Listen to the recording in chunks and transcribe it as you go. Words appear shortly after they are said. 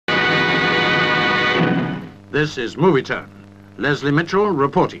This is Movietone. Leslie Mitchell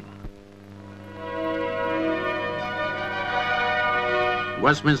reporting.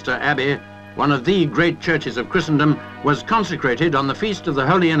 Westminster Abbey, one of the great churches of Christendom, was consecrated on the Feast of the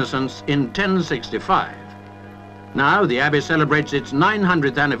Holy Innocents in 1065. Now the Abbey celebrates its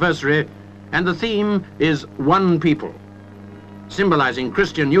 900th anniversary, and the theme is One People. Symbolizing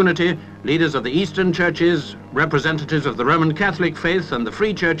Christian unity, leaders of the Eastern churches, representatives of the Roman Catholic faith and the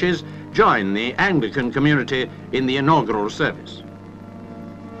Free Churches join the Anglican community in the inaugural service.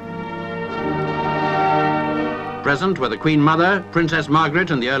 Present were the Queen Mother, Princess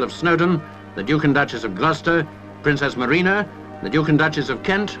Margaret and the Earl of Snowdon, the Duke and Duchess of Gloucester, Princess Marina, the Duke and Duchess of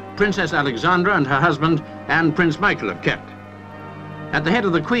Kent, Princess Alexandra and her husband, and Prince Michael of Kent. At the head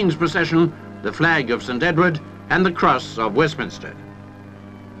of the Queen's procession, the flag of St. Edward and the cross of Westminster.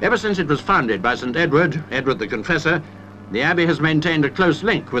 Ever since it was founded by St. Edward, Edward the Confessor, the Abbey has maintained a close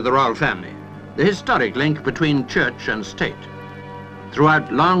link with the royal family, the historic link between church and state.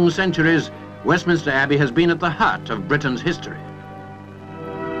 Throughout long centuries, Westminster Abbey has been at the heart of Britain's history.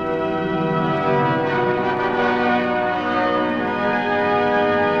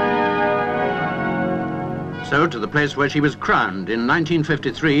 So, to the place where she was crowned in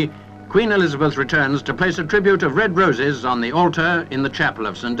 1953, Queen Elizabeth returns to place a tribute of red roses on the altar in the chapel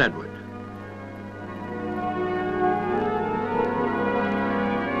of St. Edward.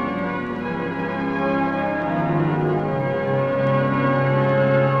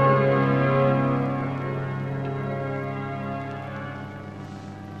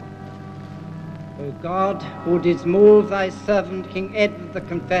 O God, who didst move thy servant King Edward the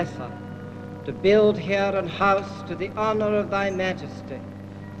Confessor to build here an house to the honour of thy majesty,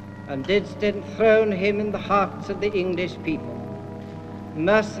 and didst enthrone him in the hearts of the English people,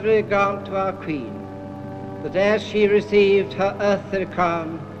 mercifully grant to our Queen that as she received her earthly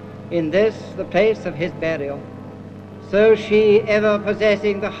crown in this, the place of his burial, so she, ever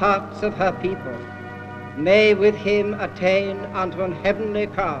possessing the hearts of her people, may with him attain unto an heavenly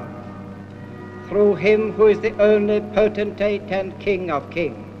crown, through him who is the only potentate and King of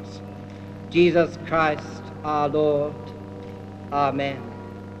kings, Jesus Christ our Lord. Amen.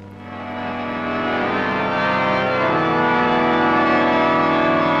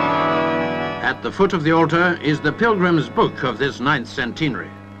 At the foot of the altar is the Pilgrim's Book of this 9th centenary.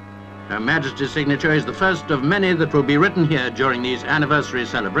 Her Majesty's signature is the first of many that will be written here during these anniversary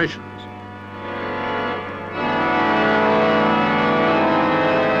celebrations.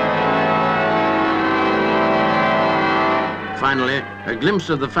 Finally, a glimpse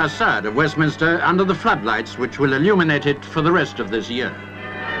of the facade of Westminster under the floodlights which will illuminate it for the rest of this year.